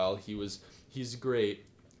and while he's great.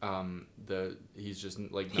 He's just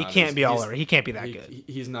like He not can't as- be all he's- over. He can't be that good.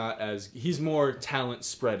 He's more talent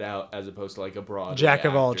spread out as opposed to like a broad Jack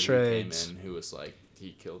of all actor who came trades. in who was like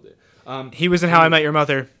he killed it. He was in How I Met Your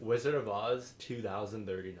Mother. Wizard of Oz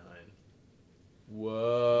 2039.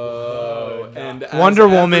 Whoa. And as Wonder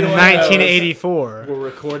Woman, everyone knows, 1984. We're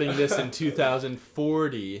recording this in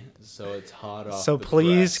 2040, so it's hot off. So the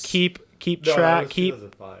please press. keep No, that track. was Keep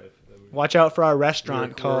 2005. watch out for our We're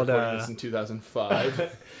restaurant called. recording this in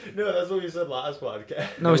 2005. No, that's what we said last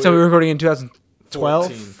podcast. No, we said we were recording in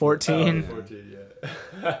 2012, 14. 14. 14,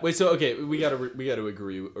 Wait, so okay, we gotta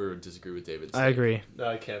agree or disagree with David. I agree. No,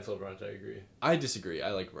 I cancel brunch. I agree. I disagree.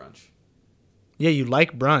 I like brunch. Yeah, you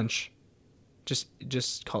like brunch.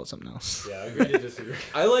 Just call it something else. Yeah, I agree to disagree.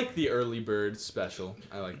 I like the early bird special.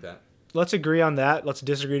 I like that. Let's agree on that. Let's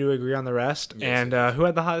disagree to agree on the rest. Yes. And who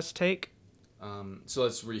had the hottest take? So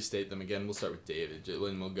let's restate them again. We'll start with David,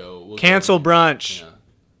 and we'll go. Cancel brunch. Yeah.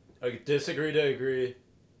 Okay, disagree to agree.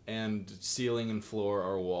 And ceiling and floor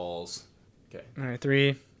are walls. Okay. All right,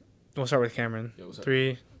 3. We'll start with Cameron. Yeah, we'll start.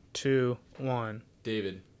 3, 2, 1.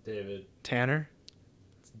 David. Tanner.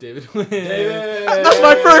 David. David! That's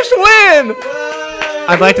my first win.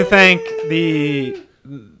 I'd like to thank the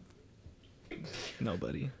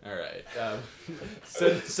nobody. All right.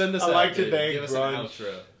 Send us I'd out. like to David. thank Give us brunch. an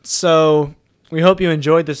outro. So we hope you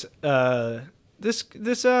enjoyed this this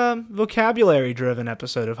vocabulary-driven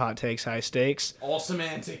episode of Hot Takes, High Stakes. All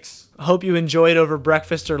semantics. Hope you enjoyed over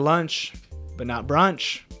breakfast or lunch, but not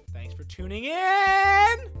brunch. Thanks for tuning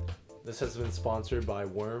in. This has been sponsored by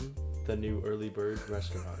Worm, the new early bird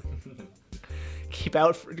restaurant.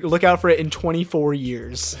 Look out for it in 24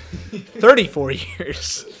 years, 34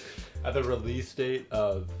 years. At the release date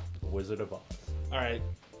of Wizard of Oz. All right,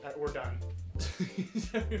 we're done.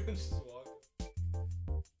 Everyone's just walking.